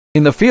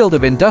In the field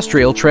of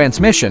industrial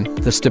transmission,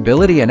 the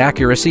stability and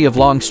accuracy of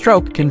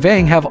long-stroke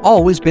conveying have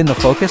always been the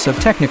focus of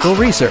technical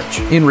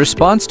research. In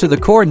response to the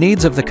core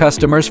needs of the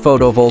customer's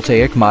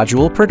photovoltaic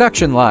module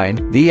production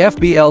line, the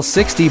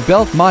FBL60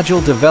 belt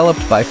module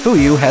developed by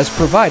FUYU has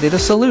provided a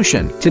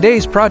solution.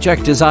 Today's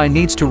project design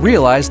needs to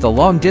realize the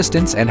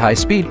long-distance and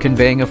high-speed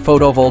conveying of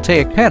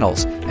photovoltaic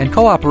panels and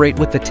cooperate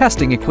with the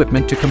testing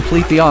equipment to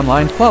complete the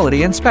online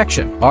quality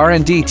inspection.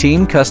 R&D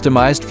team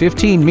customized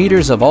 15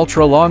 meters of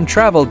ultra-long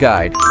travel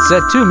guide.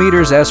 Set 2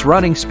 meters S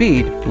running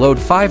speed, load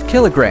 5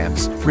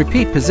 kilograms,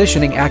 repeat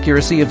positioning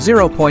accuracy of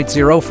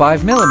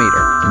 0.05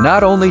 millimeter.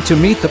 Not only to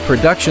meet the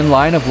production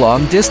line of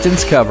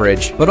long-distance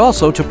coverage, but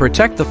also to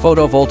protect the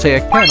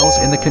photovoltaic panels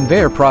in the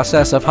conveyor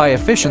process of high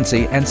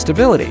efficiency and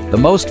stability. The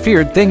most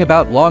feared thing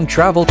about long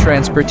travel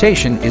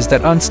transportation is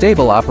that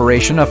unstable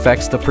operation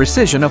affects the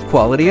precision of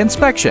quality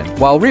inspection.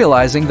 While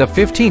realizing the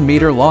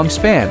 15-meter long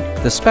span,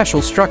 the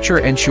special structure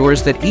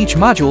ensures that each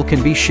module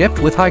can be shipped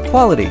with high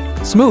quality.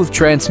 Smooth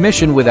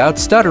transmission without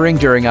stuttering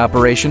during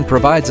operation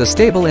provides a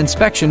stable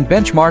inspection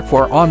benchmark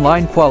for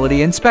online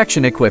quality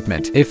inspection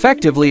equipment,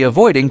 effectively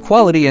avoiding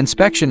quality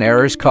inspection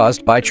errors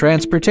caused by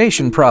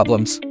transportation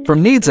problems.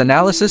 From needs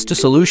analysis to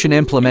solution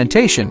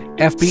implementation,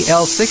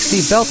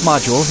 FBL60 belt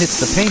module hits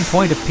the pain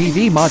point of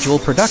PV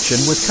module production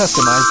with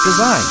customized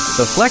design.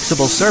 The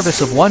flexible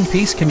service of one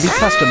piece can be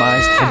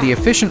customized, and the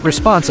efficient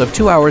response of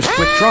 2 hours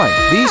quick drawing.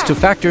 These two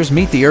factors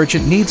meet the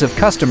urgent needs of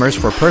customers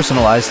for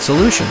personalized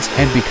solutions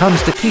and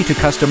becomes the key to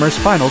customers'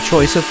 final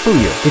choice of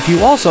FUYU. If you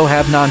also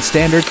have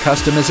non-standard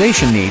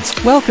customization needs,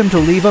 welcome to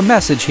leave a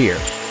message here.